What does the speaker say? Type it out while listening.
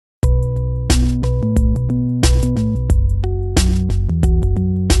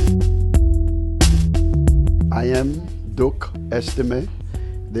Duke Estime,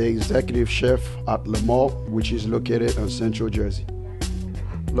 the Executive Chef at Malt, which is located in Central Jersey.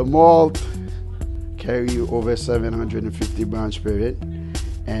 Malt carry over 750 brands per year,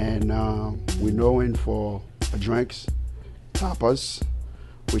 and we're known for drinks, tapas,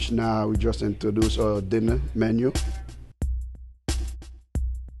 which now we just introduced our dinner menu.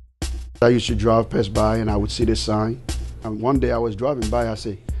 I used to drive past by and I would see this sign. And one day I was driving by, I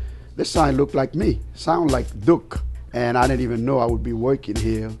said, this sign looked like me, sound like Duke. And I didn't even know I would be working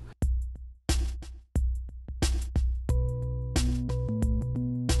here.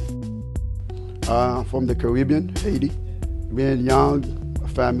 From the Caribbean, Haiti. Being young, a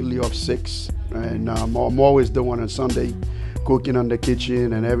family of 6, and I'm always the one on Sunday cooking in the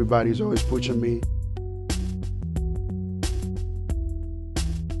kitchen, and everybody's always pushing me.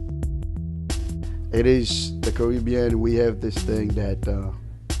 It is the Caribbean. We have this thing that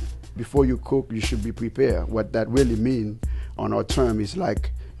before you cook, you should be prepared. What that really means on our term is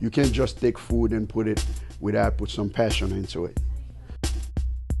like you can't just take food and put it without put some passion into it.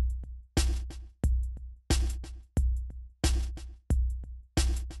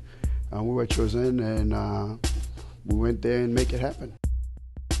 And we were chosen, and we went there and make it happen.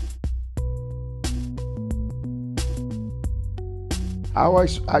 I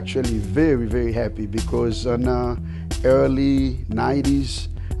was actually very, very happy because in the early 90s,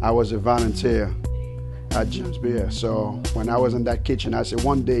 I was a volunteer at James Beer. So when I was in that kitchen, I said,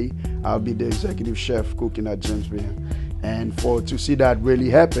 one day I'll be the executive chef cooking at James Beer. And to see that really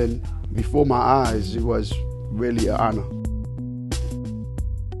happen before my eyes, it was really an honor.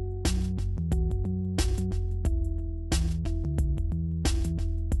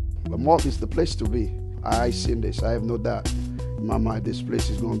 Malt is the place to be. I've seen this, I have no doubt. In my mind, this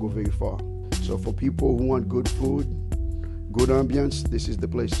place is going to go very far. So for people who want good food, good ambience, this is the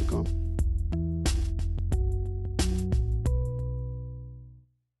place to come.